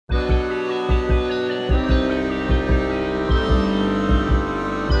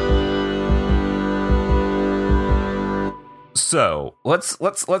So let's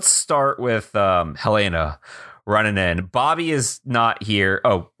start with Helena running in. Bobby is not here.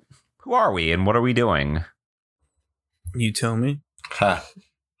 Oh, who are we and what are we doing? You tell me. Hi,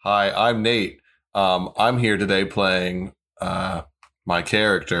 I'm Nate. I'm here today playing my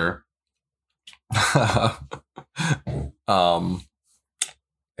character.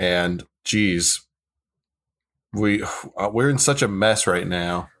 And geez, we're in such a mess right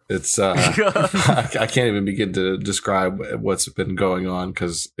now. It's I can't even begin to describe what's been going on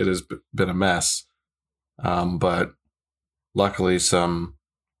because it has been a mess. But luckily, some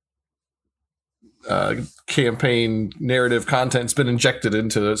campaign narrative content's been injected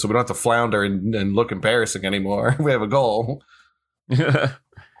into it, so we don't have to flounder and look embarrassing anymore. We have a goal.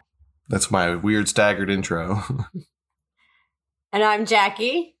 That's my weird staggered intro. And I'm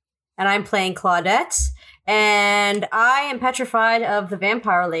Jackie, and I'm playing Claudette, and I am petrified of the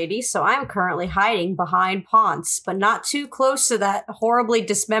vampire lady, so I'm currently hiding behind Ponce, but not too close to that horribly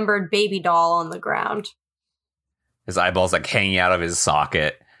dismembered baby doll on the ground. His eyeballs like hanging out of his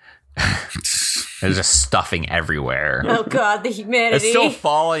socket. There's just stuffing everywhere. Oh god, the humanity.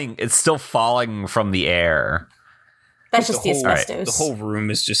 It's still falling from the air. That's just the asbestos. Right. The whole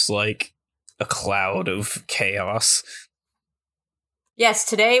room is just like a cloud of chaos. Yes,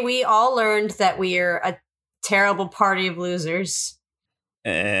 today we all learned that we're a terrible party of losers.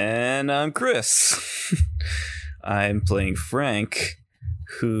 And I'm Chris. I'm playing Frank,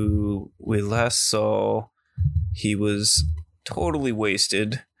 who we last saw. He was totally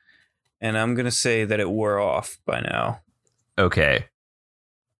wasted. And I'm going to say that it wore off by now. Okay.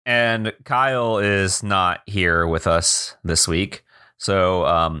 And Kyle is not here with us this week.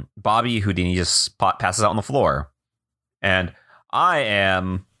 So Bobby Houdini just passes out on the floor. And I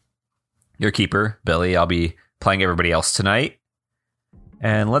am your keeper, Billy. I'll be playing everybody else tonight.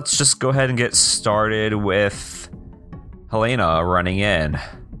 And let's just go ahead and get started with Helena running in.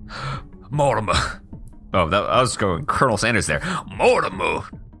 Mortimer. Oh, I was going Colonel Sanders there. Mortimer.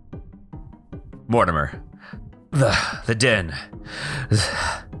 The den has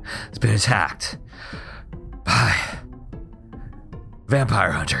been attacked by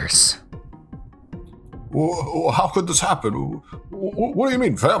vampire hunters. How could this happen? What do you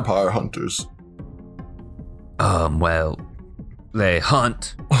mean, vampire hunters? Well, they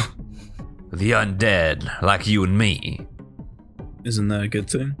hunt the undead like you and me. Isn't that a good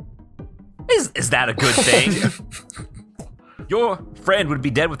thing? Is that a good thing? Your friend would be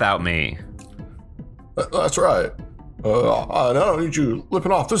dead without me. That's right. I don't need you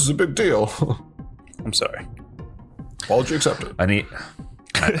lipping off. This is a big deal. I'm sorry. Apology accepted. I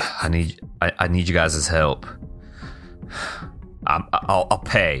need you guys' help. I'll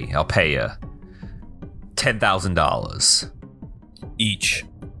pay you $10,000 each.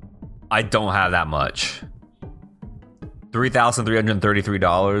 I don't have that much.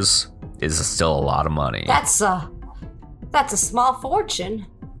 $3,333 is still a lot of money. That's a small fortune.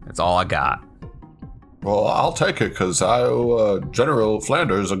 That's all I got. Well, I'll take it because I owe General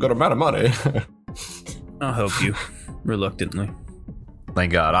Flanders a good amount of money. I'll help you, reluctantly.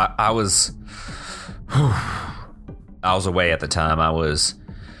 Thank God. I was away at the time. I was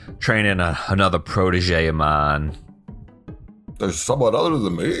training another protege of mine. There's someone other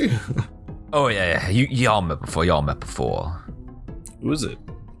than me? Oh, yeah. Y'all met before. Who is it?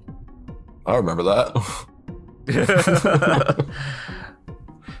 I remember that.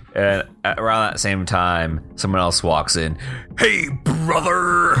 And around that same time, someone else walks in. Hey,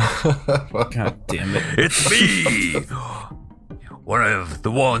 brother! God damn it. It's me! One of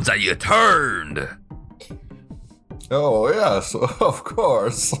the ones that you turned! Oh, yes, of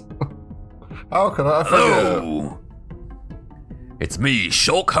course. How can I forget? Hello! It's me,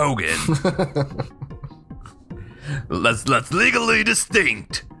 Shulk Hogan. Let's legally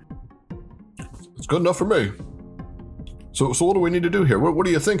distinct. It's good enough for me. So what do we need to do here? What are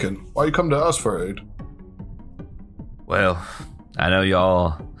you thinking? Why you come to us for aid? Well, I know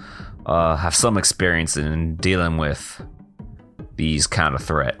y'all have some experience in dealing with these kind of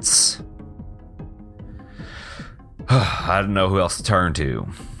threats. I didn't know who else to turn to.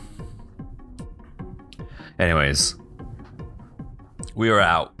 Anyways, we were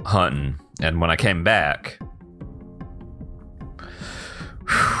out hunting, and when I came back,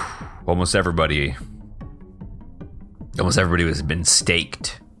 almost everybody has been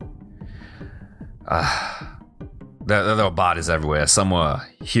staked. There were bodies everywhere. Some were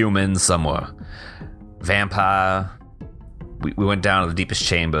human, some were vampire. We went down to the deepest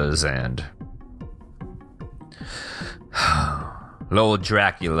chambers, and Lord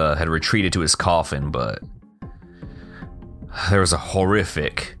Dracula had retreated to his coffin, but there was a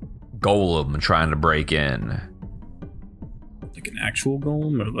horrific golem trying to break in. actual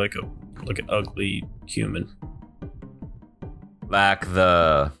golem or like an ugly human? Like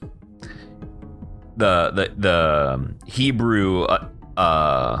the Hebrew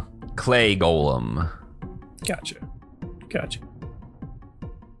clay golem. Gotcha.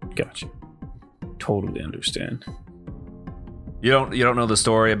 Totally understand. You don't know the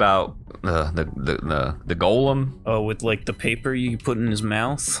story about the golem? Oh, with like the paper you put in his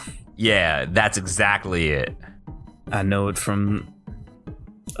mouth? Yeah, that's exactly it. I know it from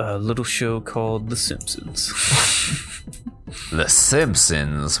a little show called The Simpsons. The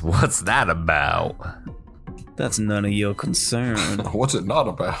Simpsons? What's that about? That's none of your concern. What's it not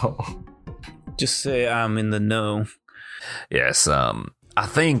about? Just say I'm in the know. Yes, I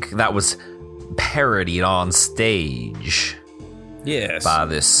think that was parodied on stage Yes. by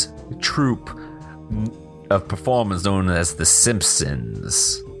this troupe of performers known as The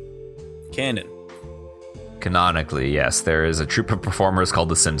Simpsons. Canon. Canonically, yes, there is a troupe of performers called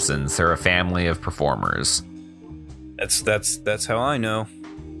The Simpsons. They're a family of performers. That's how I know.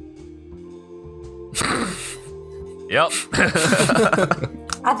 Yep.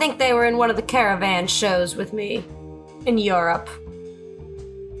 I think they were in one of the caravan shows with me in Europe.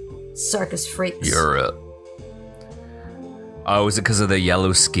 Circus freaks. Europe. Oh, is it because of the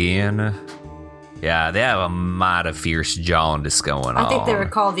yellow skin? Yeah, they have a mighty fierce jaundice going on. I think they were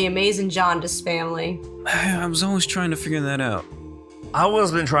called the Amazing Jaundice family. I was always trying to figure that out. I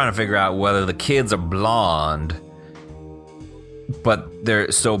was been trying to figure out whether the kids are blonde, but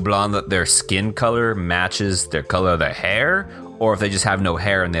they're so blonde that their skin color matches their color of their hair, or if they just have no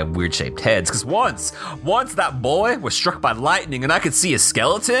hair and they have weird shaped heads. Because once that boy was struck by lightning and I could see his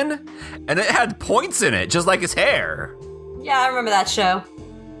skeleton, and it had points in it, just like his hair. Yeah, I remember that show.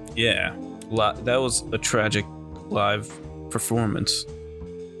 Yeah. That was a tragic live performance.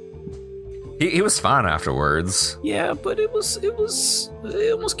 He was fine afterwards. Yeah, but it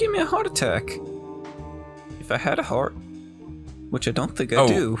almost gave me a heart attack. If I had a heart, which I don't think I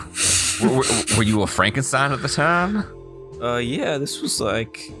do. were you a Frankenstein at the time? Yeah, this was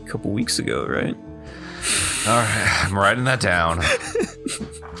like a couple weeks ago, right? All right, I'm writing that down.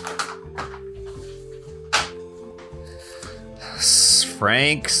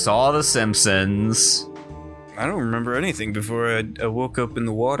 Frank saw The Simpsons. I don't remember anything before I woke up in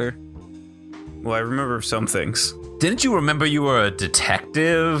the water. Well, I remember some things. Didn't you remember you were a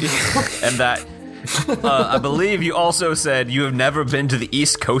detective? And that, I believe you also said you have never been to the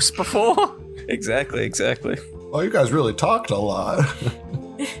East Coast before? Exactly. Oh, you guys really talked a lot.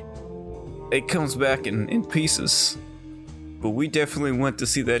 It comes back in pieces. But we definitely went to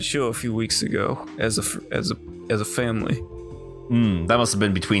see that show a few weeks ago as a family. That must have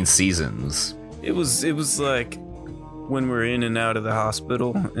been between seasons. It was like when we're in and out of the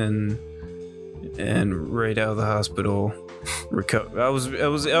hospital and right out of the hospital, I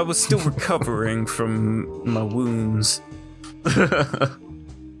was still recovering from my wounds.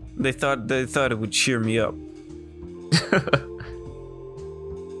 They thought it would cheer me up.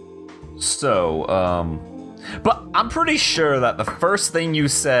 So, but I'm pretty sure that the first thing you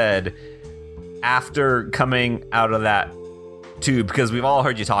said after coming out of that tube, because we've all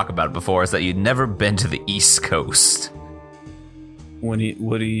heard you talk about it before, is that you'd never been to the East Coast. What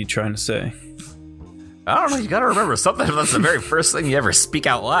are you trying to say? I don't know, you gotta remember something if that's the very first thing you ever speak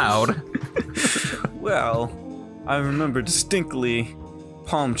out loud. Well, I remember distinctly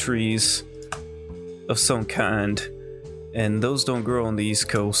palm trees of some kind, and those don't grow on the East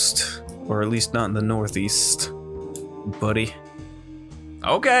Coast, or at least not in the Northeast, buddy.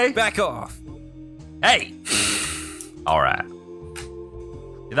 Okay. Back off. Hey! Alright.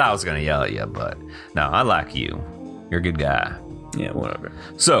 I thought I was gonna yell at you, but no, I like you. You're a good guy. Yeah, whatever.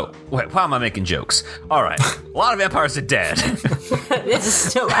 So, wait, why am I making jokes? Alright, a lot of vampires are dead. This is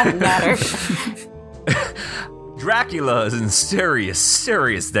still doesn't matter. Dracula is in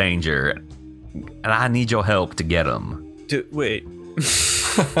serious danger, and I need your help to get him. Wait.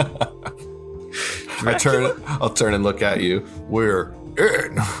 I'll turn and look at you. We're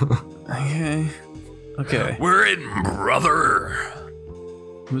in. Okay. We're in, brother.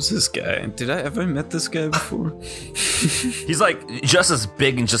 Who's this guy? Have I met this guy before? He's like just as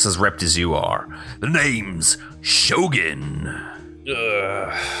big and just as ripped as you are. The name's Shogun.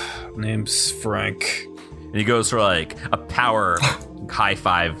 Name's Frank. And he goes for like a power high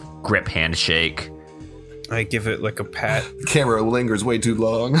five grip handshake. I give it like a pat. The camera lingers way too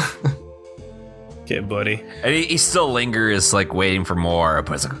long. Okay, buddy. And he still lingers, like waiting for more.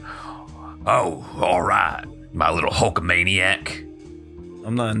 But it's like, oh, all right, my little Hulkamaniac.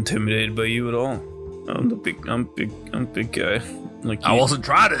 I'm not intimidated by you at all. I'm big guy. Like I wasn't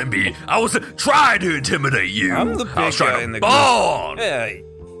trying to be. I wasn't trying to intimidate you. I'm the I was big guy trying in to the bond. Hey.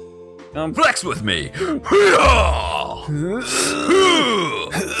 Flex with me.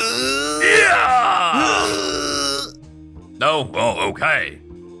 Yeah. No. Oh, okay.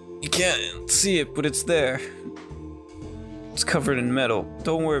 You can't see it, but it's there. It's covered in metal.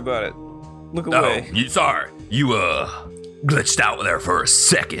 Don't worry about it. Look No, away. sorry. You glitched out there for a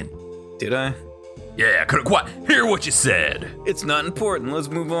second. Did I? Yeah, I couldn't quite hear what you said. It's not important. Let's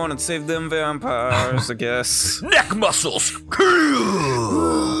move on and save them vampires, I guess. Neck muscles.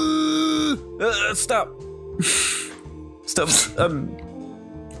 Stop. Stop. I'm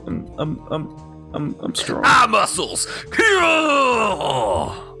strong. Eye muscles.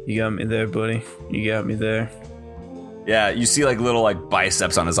 You got me there, buddy. You got me there. Yeah, you see like little like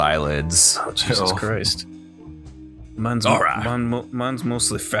biceps on his eyelids. Oh, Jesus Oh. Christ. Mine's All right. mine's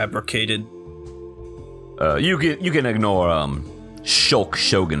mostly fabricated. You can ignore Shulk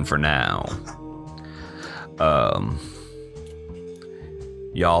Shogun for now.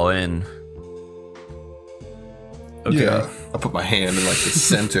 Y'all in? Okay. Yeah, I put my hand in like the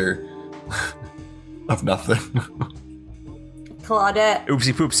center of nothing. Claudette.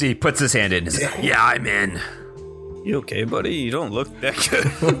 Oopsie Poopsie puts his hand in. He's like, yeah, I'm in. You okay, buddy? You don't look that good.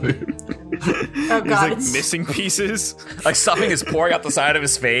 Oh He's god, like it's, missing pieces. Like something is pouring out the side of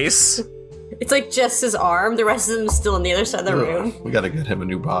his face. it's like just his arm. The rest of them is still on the other side of the room. We gotta get him a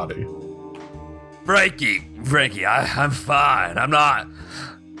new body. Frankie, I'm fine. I'm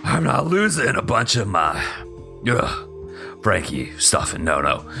not losing a bunch of my, Frankie, stuffing.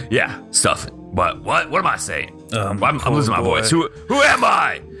 No. Yeah, stuffing. What am I saying? I'm losing my voice. Who am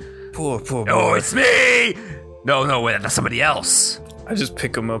I? Poor boy. Oh, it's me. No, wait, that's somebody else. I just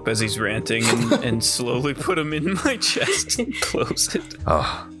pick him up as he's ranting and slowly put him in my chest and close it.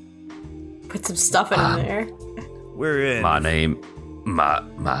 Oh, Put some stuff in there. We're in. my name.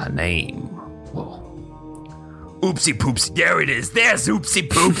 Whoa. Oopsie Poopsie. There it is. There's Oopsie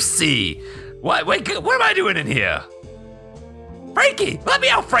Poopsie. What? Wait, what am I doing in here? Frankie, let me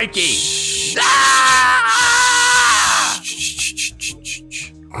out, Frankie. Ah!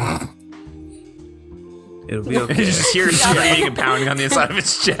 It'll be You okay. just hear it screaming and pounding on the inside of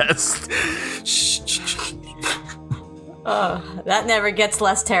his chest. That never gets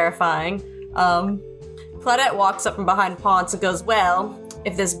less terrifying. Claudette walks up from behind Ponce and goes, well,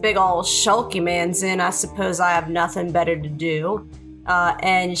 if this big ol' shulky man's in, I suppose I have nothing better to do.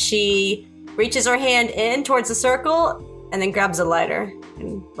 And she reaches her hand in towards the circle and then grabs a lighter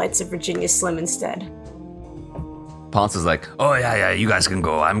and lights a Virginia Slim instead. Ponce is like, oh, yeah, you guys can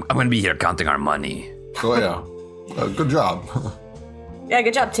go. I'm going to be here counting our money. Oh yeah, good job. Yeah,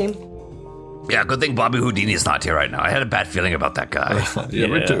 good job, team. Yeah, good thing Bobby Houdini is not here right now. I had a bad feeling about that guy. Yeah,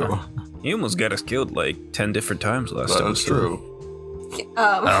 me too. He almost got us killed like 10 different times last time. That's true.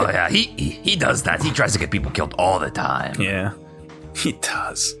 Oh, yeah, he does that. He tries to get people killed all the time. Yeah, he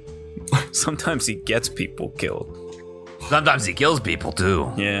does. Sometimes he gets people killed. Sometimes he kills people,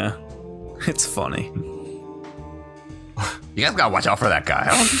 too. Yeah, it's funny. You guys gotta watch out for that guy.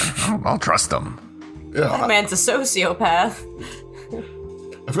 I don't trust him. Yeah, That man's a sociopath.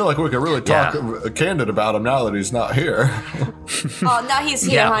 I feel like we could really talk candid about him now that he's not here. Oh, now he's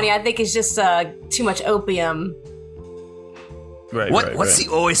here, Yeah. honey. I think it's just too much opium. Right. What's he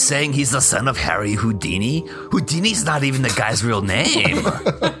always saying? He's the son of Harry Houdini? Houdini's not even the guy's real name.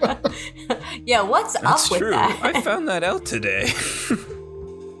 Yeah, what's That's up with true. that? I found that out today.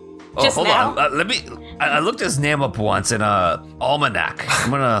 Just hold now? on. Let me. I looked his name up once in a almanac.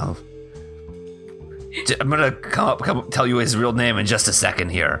 I'm gonna come tell you his real name in just a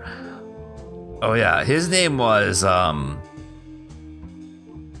second here. Oh yeah, his name was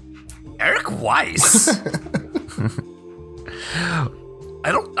Eric Weiss.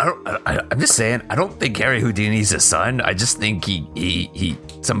 I'm just saying. I don't think Harry Houdini's his son. I just think he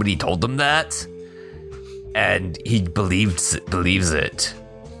somebody told him that, and he believes it.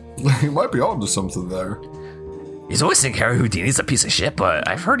 He might be onto something there. He's always saying Harry Houdini's a piece of shit, but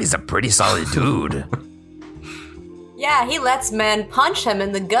I've heard he's a pretty solid dude. Yeah, he lets men punch him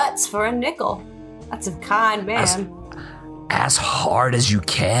in the guts for a nickel. That's a kind man. As hard as you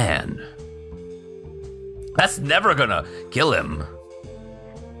can. That's never gonna kill him.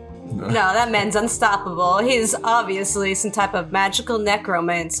 No, that man's unstoppable. He's obviously some type of magical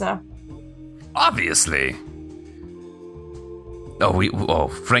necromancer. Obviously.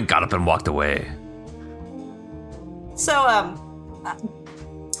 Frank got up and walked away. So,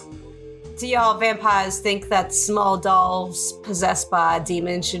 do y'all vampires think that small dolls possessed by a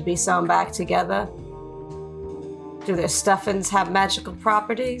demon should be sewn back together? Do their stuffings have magical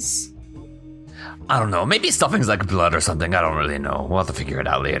properties? I don't know. Maybe stuffing's like blood or something. I don't really know. We'll have to figure it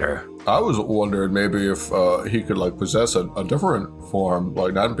out later. I was wondering maybe if he could like possess a different form,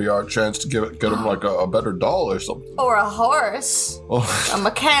 like that'd be our chance to get him like a better doll or something. Or a horse. Oh, A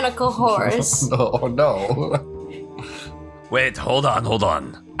mechanical horse. oh no. Wait, hold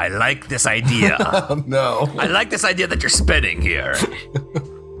on. I like this idea. No. I like this idea that you're spinning here.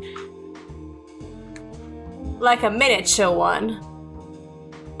 Like a miniature one.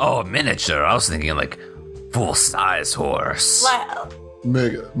 Oh, miniature. I was thinking like full-size horse. Like,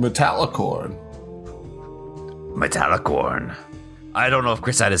 Metallicorn. Metallicorn. I don't know if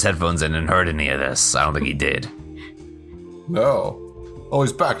Chris had his headphones in and heard any of this. I don't think he did. No. Oh,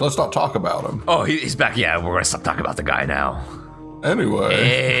 he's back. Let's not talk about him. Oh, he's back. Yeah, we're gonna stop talking about the guy now. Anyway.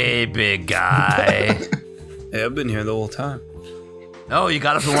 Hey, big guy. Hey, I've been here the whole time. Oh, you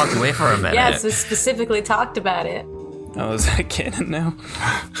got up and walked away for a minute. yes, we specifically talked about it. Oh, is that canon now?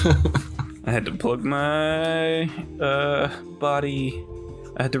 I had to plug my body.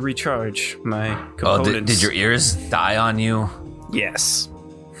 I had to recharge my Oh, components. did your ears die on you? Yes.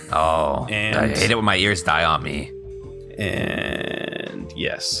 Oh, And- I hate it when my ears die on me. And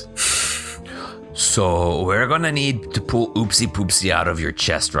yes. So we're gonna need to pull Oopsie Poopsie out of your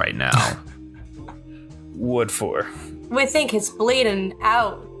chest right now. What for? We think it's bleeding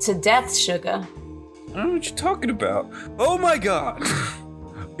out to death, Sugar. I don't know what you're talking about. Oh my god!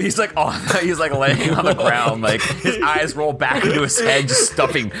 He's like laying on the ground, like his eyes roll back into his head, just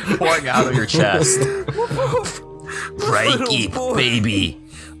stuffing pouring out of your chest. Frankie, Little boy. baby,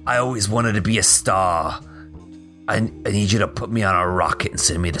 I always wanted to be a star. I need you to put me on a rocket and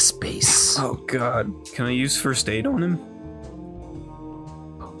send me to space. Oh god. Can I use first aid on him?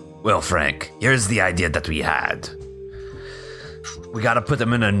 Well, Frank, here's the idea that we had. We gotta put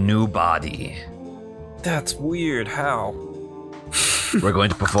them in a new body. That's weird. How? We're going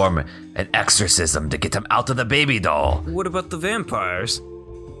to perform an exorcism to get them out of the baby doll. What about the vampires?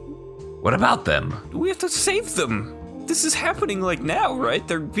 What about them? We have to save them. This is happening like now, right?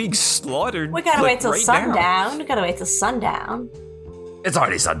 They're being slaughtered. We gotta like, wait till right now. sundown. We gotta wait till sundown. It's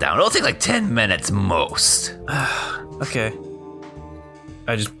already sundown. It'll take like 10 minutes most. Okay.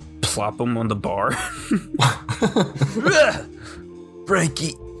 I just plop them on the bar.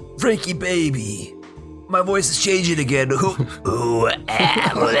 Frankie baby. My voice is changing again.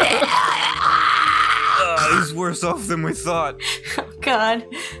 He's worse off than we thought. God.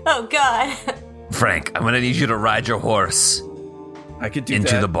 Oh, God. Frank, I'm gonna need you to ride your horse I could do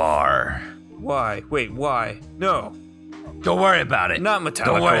into that. the bar. Why? Wait, why? No. Don't worry about it. Not Metallica.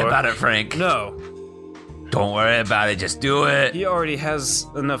 Don't worry about it, Frank. No. Don't worry about it. Just do it. He already has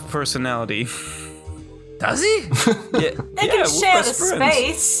enough personality. Does he? Yeah, They can share the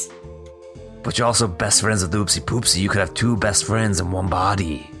space. But you're also best friends with Oopsie Poopsie. You could have two best friends in one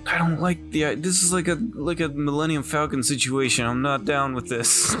body. I don't like the. This is like a Millennium Falcon situation. I'm not down with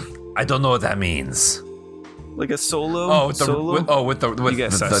this. I don't know what that means. Like a solo. Oh, with the solo? with You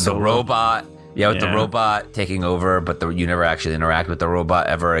guys said the solo. robot. Yeah, with the Yeah. robot taking over, but you never actually interact with the robot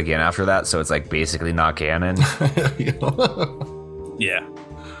ever again after that. So it's like basically not canon. Yeah.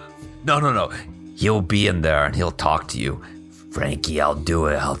 No. He'll be in there and he'll talk to you. Frankie, I'll do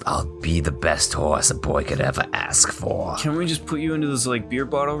it. I'll be the best horse a boy could ever ask for. Can we just put you into this like beer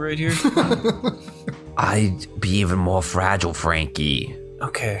bottle right here? I'd be even more fragile, Frankie.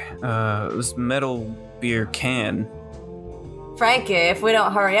 Okay. This metal beer can. Frankie, if we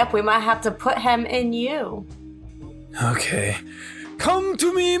don't hurry up, we might have to put him in you. Okay. Come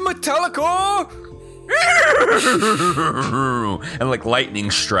to me, Metallica! And like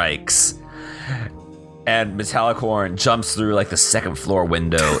lightning strikes. And Metallicorn jumps through like the second floor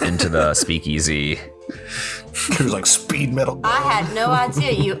window into the speakeasy. It was like speed metal. I had no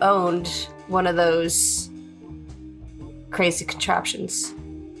idea you owned one of those crazy contraptions.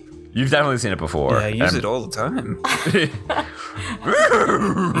 You've definitely seen it before. Yeah, I use it all the time.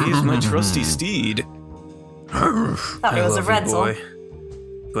 He's my trusty steed. Thought it was a love you, rental. boy.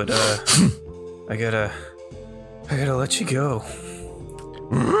 But I gotta let you go.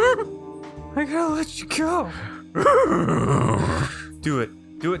 I gotta let you go. Do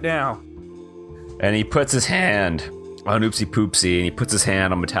it now. And he puts his hand on Oopsie Poopsie, and he puts his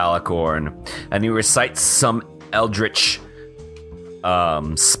hand on Metallicorn, and he recites some eldritch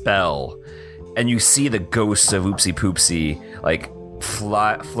spell. And you see the ghost of Oopsie Poopsie like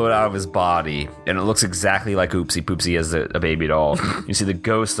float out of his body, and it looks exactly like Oopsie Poopsie as a baby doll. You see the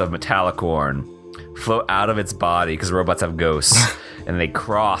ghost of Metallicorn float out of its body, because robots have ghosts, and they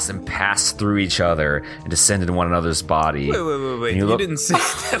cross and pass through each other and descend into one another's body. Wait. And You look- didn't say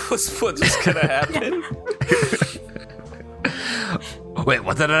that was what was gonna happen. Wait,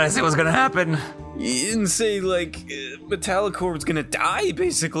 what did I say was gonna happen? You didn't say, like, Metallicore was gonna die,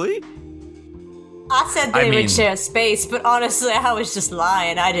 basically. I said they would share space, but honestly, I was just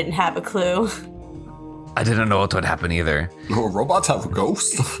lying. I didn't have a clue. I didn't know what would happen either. Oh, robots have a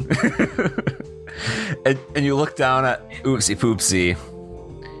ghost? And you look down at Oopsie Poopsie,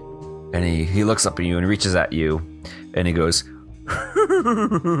 and he looks up at you and reaches at you, and he goes,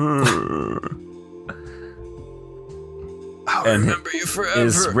 I'll and remember you forever.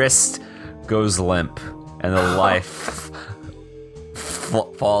 his wrist goes limp, and the life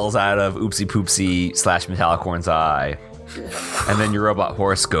falls out of Oopsie Poopsie / Metallicorn's eye. And then your robot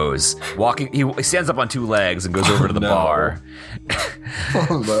horse goes walking. He stands up on two legs and goes over to the bar.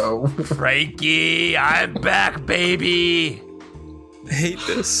 Oh no. Frankie, I'm back, baby. I hate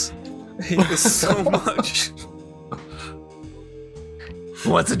this. I hate this so much. Who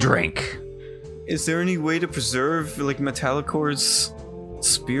wants a drink? Is there any way to preserve, like, Metallicore's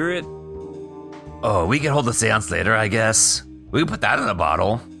spirit? Oh, we can hold the seance later, I guess. We can put that in a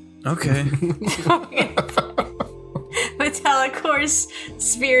bottle. Okay. Metallicore's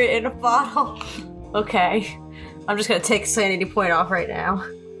spirit in a bottle. Okay. I'm just gonna take a sanity point off right now.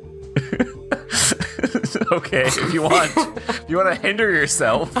 Okay, if you want to hinder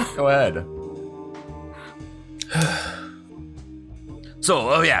yourself, go ahead.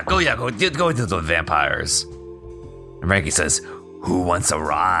 So, go into the vampires. And Frankie says, "Who wants a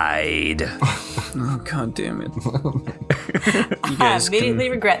ride?" Oh, god damn it. You I guys immediately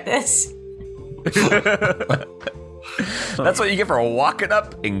regret this. That's what you get for walking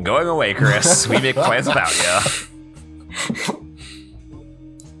up and going away, Chris. We make plans about you.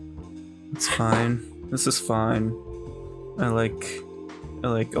 It's fine. This is fine. I like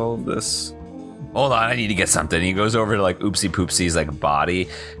all of this. Hold on, I need to get something. He goes over to like Oopsie Poopsie's like body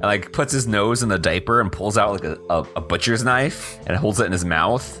and like puts his nose in the diaper and pulls out like a butcher's knife and holds it in his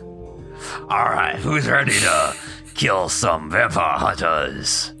mouth. All right, who's ready to kill some vampire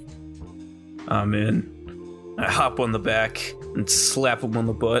hunters? I'm in. I hop on the back and slap him on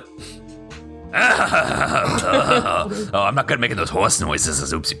the butt. Oh, I'm not good at making those horse noises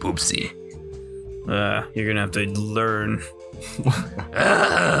as Oopsie Poopsie. You're gonna have to learn.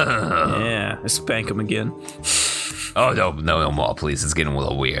 Yeah, I spank him again. Oh, no more, please. It's getting a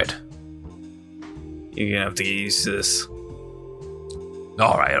little weird. You're gonna have to get used to this.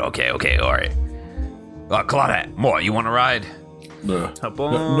 All right, okay, all right. Claudette, more, you want to ride? No. Hop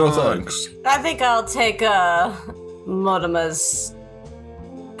on. No thanks. I think I'll take Mortimer's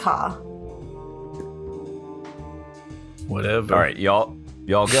car. Whatever. All right, y'all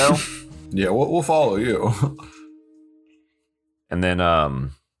go. Yeah, we'll follow you. And then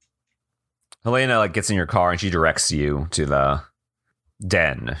Helena like gets in your car and she directs you to the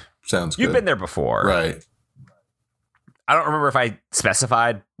den. Sounds good. You've been there before. Right. I don't remember if I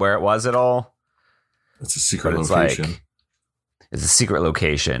specified where it was at all. It's a secret But it's location. It's a secret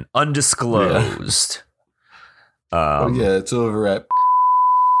location. Undisclosed. Oh yeah, it's over at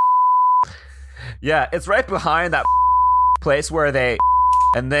Yeah, it's right behind that place where they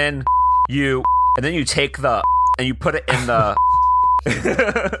and then you take the and you put it in the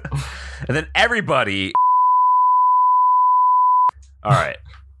and then everybody. All right.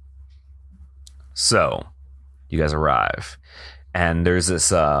 So, you guys arrive and there's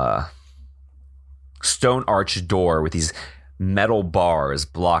this stone arch door with these metal bars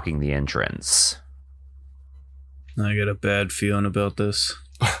blocking the entrance. I got a bad feeling about this.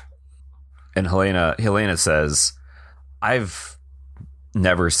 And Helena says, "I've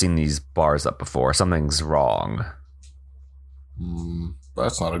never seen these bars up before. Something's wrong."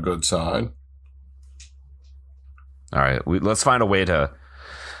 That's not a good sign. All right, let's find a way to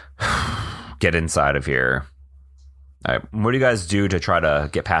get inside of here. All right, what do you guys do to try to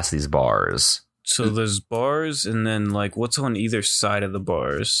get past these bars? So there's bars, and then, like, what's on either side of the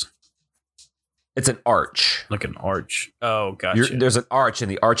bars? It's an arch. Like an arch. Oh, gotcha. There's an arch, and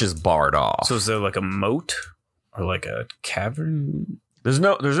the arch is barred off. So is there like a moat or like a cavern? There's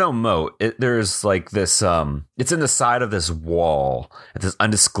no moat. There's like this. It's in the side of this wall at this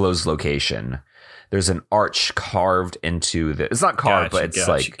undisclosed location. There's an arch carved into the. It's not carved, but it's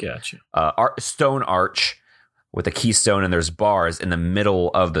stone arch with a keystone, and there's bars in the middle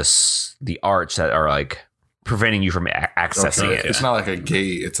of the arch that are like preventing you from accessing Okay. it. It's not like a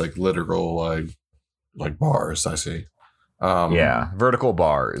gate. It's like literal like bars. I see. Yeah, vertical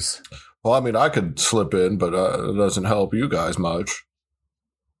bars. Well, I mean, I could slip in, but it doesn't help you guys much.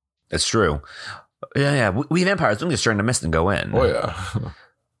 It's true. Yeah. We vampires don't just turn to mist and go in. Oh yeah.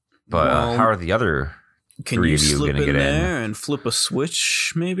 But Well, how are the other Can three you of you slip gonna in get in? there and flip a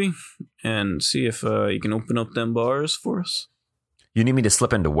switch, maybe, and see if you can open up them bars for us? You need me to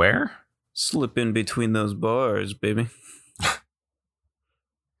slip into where? Slip in between those bars, baby.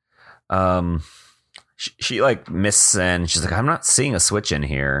 She like misses and she's like, I'm not seeing a switch in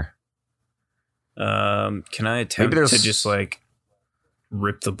here. Can I attempt to just like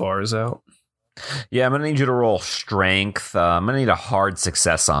rip the bars out? Yeah, I'm gonna need you to roll strength. I'm gonna need a hard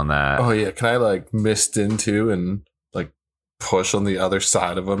success on that. Oh yeah, can I like mist into and like push on the other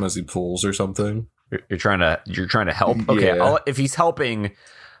side of him as he pulls or something? You're trying to help. Okay, Yeah. if he's helping,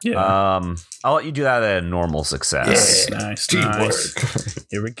 Yeah. I'll let you do that at a normal success. Yeah. Nice. Teamwork.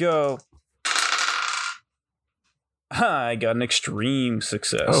 Here we go. I got an extreme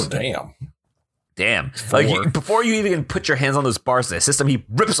success. Oh damn! Damn! 4. Like before you even put your hands on those bars to assist him, he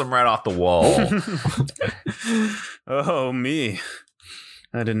rips them right off the wall. Oh, me.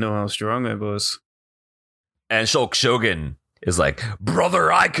 I didn't know how strong I was. And Shulk Shogun is like,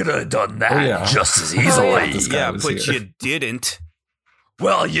 brother, I could have done that Oh, yeah. just as Oh, easily. This guy Yeah, was but here. you didn't.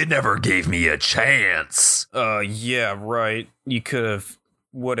 Well, you never gave me a chance. Yeah, right. You could have.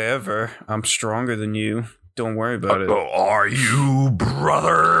 Whatever. I'm stronger than you. Don't worry about it. Are you,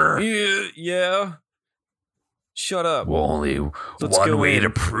 brother? Yeah. Shut up. Well, only Let's one go way in. to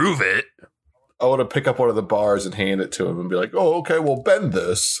prove it. I want to pick up one of the bars and hand it to him and be like, "Oh, okay, well, bend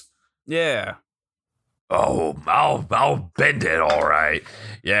this." Yeah. Oh, I'll bend it, all right.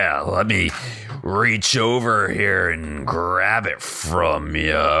 Yeah, let me reach over here and grab it from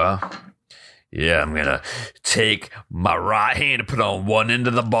you. Yeah, I'm gonna take my right hand and put on one end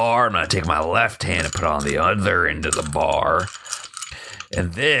of the bar. I'm gonna take my left hand and put on the other end of the bar.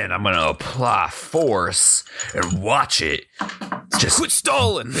 And then I'm gonna apply force and watch it just Quit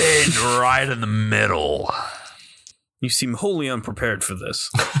stalling. bend right in the middle. You seem wholly unprepared for this.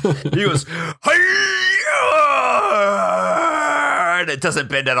 He goes, "Hi-ya!" and it doesn't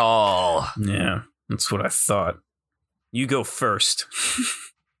bend at all. Yeah, that's what I thought. You go first.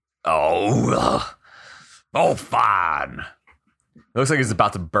 Oh, fine. It looks like he's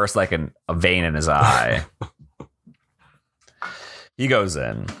about to burst like a vein in his eye. He goes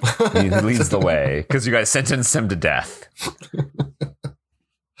in. He leads the way because you guys sentenced him to death.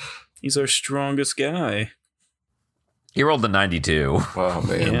 He's our strongest guy. He rolled a 92. Oh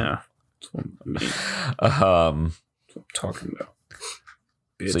man! Yeah. That's what I mean, that's what I'm talking about.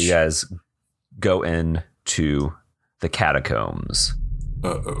 Bitch. So you guys go into the catacombs.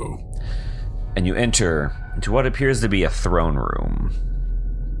 Uh-oh. And you enter into what appears to be a throne room.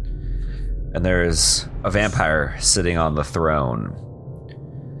 And there's a vampire sitting on the throne.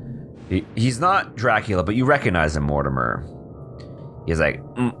 He's not Dracula, but you recognize him, Mortimer. He's like,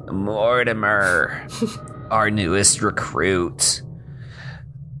 Mortimer, our newest recruit.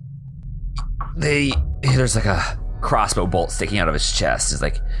 There's like a crossbow bolt sticking out of his chest. He's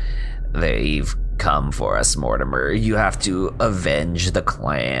like, they've come for us, Mortimer. You have to avenge the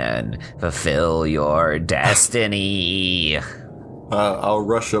clan, fulfill your destiny. I'll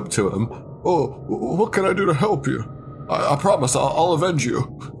rush up to him. Oh, what can I do to help you? I promise I'll avenge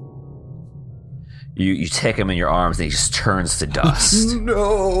you. You take him in your arms and he just turns to dust.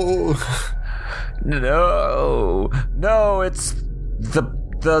 No. No, it's the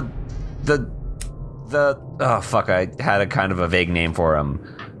oh fuck, I had a kind of a vague name for him.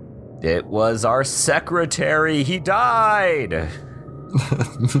 It was our secretary. He died.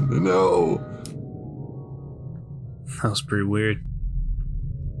 No. That was pretty weird.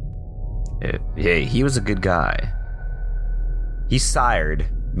 Hey, he was a good guy. He sired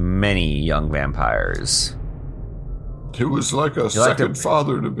many young vampires. He was like a liked second him.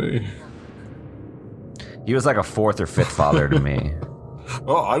 father to me. He was like a fourth or fifth father to me.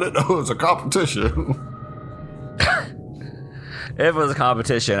 Oh, I didn't know it was a competition. If it was a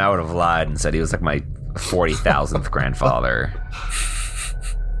competition, I would have lied and said he was like my 40,000th grandfather.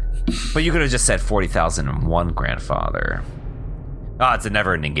 But you could have just said 40,001 grandfather. Oh, it's a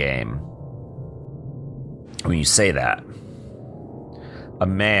never-ending game. When you say that, a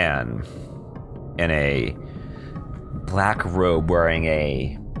man in a black robe wearing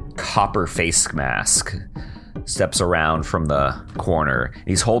a copper face mask steps around from the corner.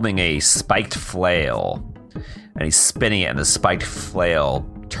 He's holding a spiked flail. And he's spinning it, and the spiked flail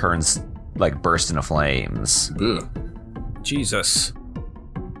turns, like, bursts into flames. Ugh. Jesus.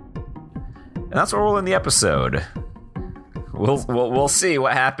 And that's where we'll end the episode. We'll see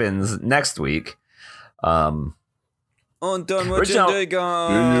what happens next week. Undone Original- Legende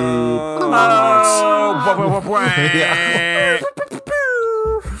Gone. Yeah.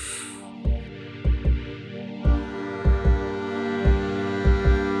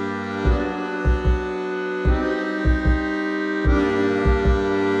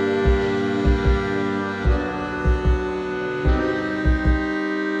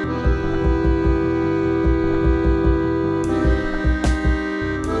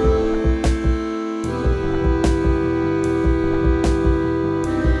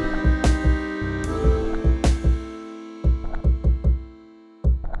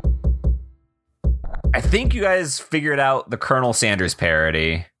 I think you guys figured out the Colonel Sanders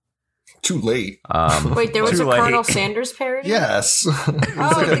parody. Too late. Wait, there was Too a late. Colonel Sanders parody? Yes. It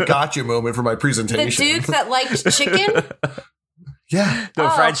was like a gotcha moment for my The presentation. Duke that liked chicken? Yeah. No, Oh.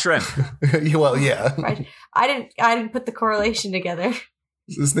 fried shrimp. Well, yeah. Right. I didn't put the correlation together.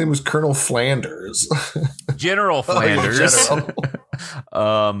 His name was Colonel Flanders. General Flanders. General.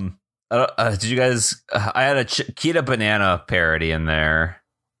 Did you guys? I had a Cheetah Banana parody in there.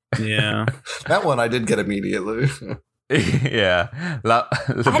 Yeah. That one I did get immediately. Yeah, I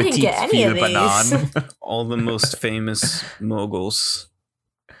didn't get any of these. All the most famous moguls.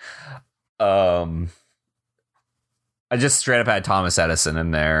 I just straight up had Thomas Edison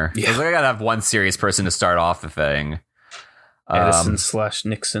in there. Yeah. I was like, I gotta have one serious person to start off the thing. Edison /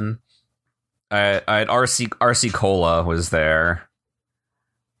 Nixon. I had RC Cola was there.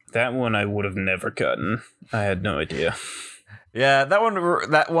 That one I would have never gotten. I had no idea. Yeah, that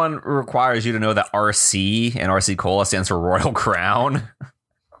one requires you to know that RC and RC Cola stands for Royal Crown.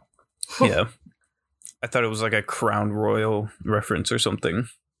 Yeah. I thought it was like a Crown Royal reference or something.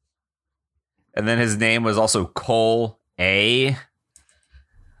 And then his name was also Cole A.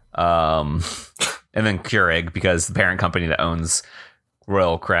 And then Keurig, because the parent company that owns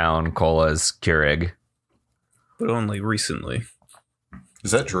Royal Crown Cola is Keurig. But only recently.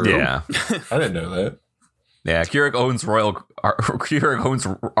 Is that true? Yeah. I didn't know that. Yeah, Keurig owns Keurig owns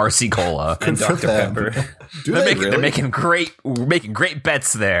RC Cola. And Good for Dr. them. Pepper. Do They're they making, really? they're making great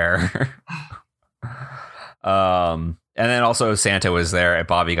bets there. And then also Santa was there, and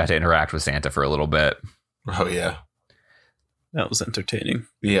Bobby got to interact with Santa for a little bit. Oh, yeah. That was entertaining.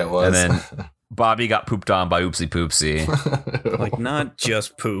 Yeah, it was. And then Bobby got pooped on by Oopsie Poopsie. Like, not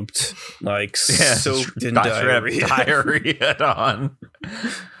just pooped, like Yeah, soaked in got straight up diarrhea. diarrhea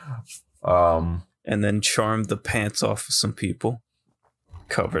on. And then charmed the pants off of some people.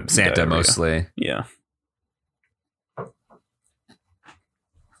 Covered in Santa diarrhea. mostly. Yeah.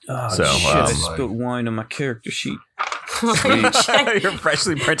 Oh, So, shit, I um, spilled wine on my character sheet. Your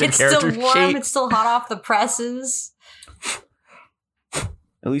freshly printed It's character still warm. sheet. It's still hot off the presses.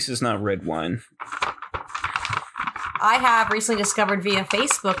 At least it's not red wine. I have recently discovered via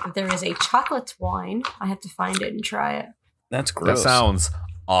Facebook that there is a chocolate wine. I have to find it and try it. That's That gross. sounds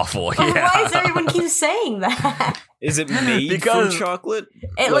awful. Oh, Yeah. why does everyone keep saying that? Is it made Because- from chocolate?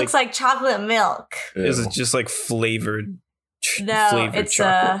 It looks like chocolate milk. Is it just like flavored? No, flavored it's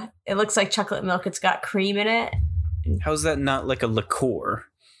chocolate? it looks like chocolate milk. It's got cream in it. How's that not like a liqueur?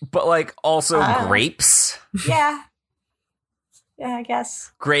 But like also Uh. grapes. Yeah. Yeah, I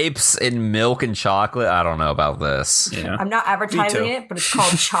guess. Grapes and milk and chocolate. I don't know about this. Yeah. I'm not advertising Veto. it, but it's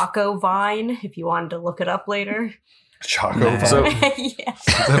called Choco Vine if you wanted to look it up later. Choco Nah. Vine? So- Yeah. Does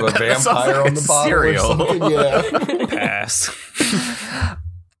it have a That sounds vampire like on the a bottle cereal. or something? Yeah. Pass.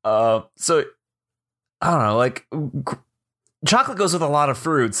 So I don't know, like chocolate goes with a lot of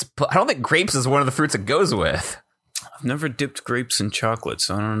fruits, but I don't think grapes is one of the fruits it goes with. I've never dipped grapes in chocolate,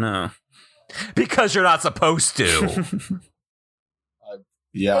 so I don't know. Because you're not supposed to.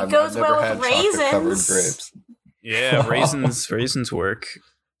 Yeah, It I've goes never well had with chocolate-covered raisins. grapes. Yeah, raisins work.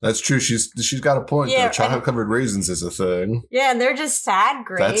 That's true. She's got a point. Yeah, though. Chocolate-covered raisins is a thing. Yeah, and they're just sad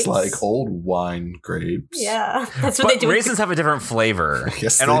grapes. That's like old wine grapes. Yeah, that's what they But do. with raisins have a different flavor.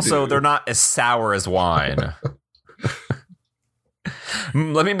 Yes, and they also do. they're not as sour as wine.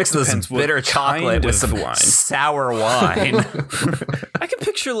 Let me mix this Depends what bitter chocolate kind with of some wine. sour wine. I can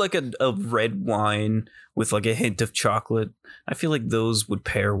picture like a red wine with like a hint of chocolate. I feel like those would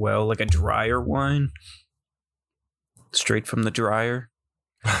pair well, like a drier wine. Straight from the dryer.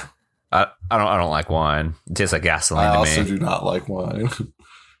 I don't like wine. It tastes like gasoline I to also me. do not like wine.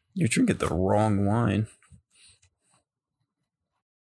 You're drinking the wrong wine.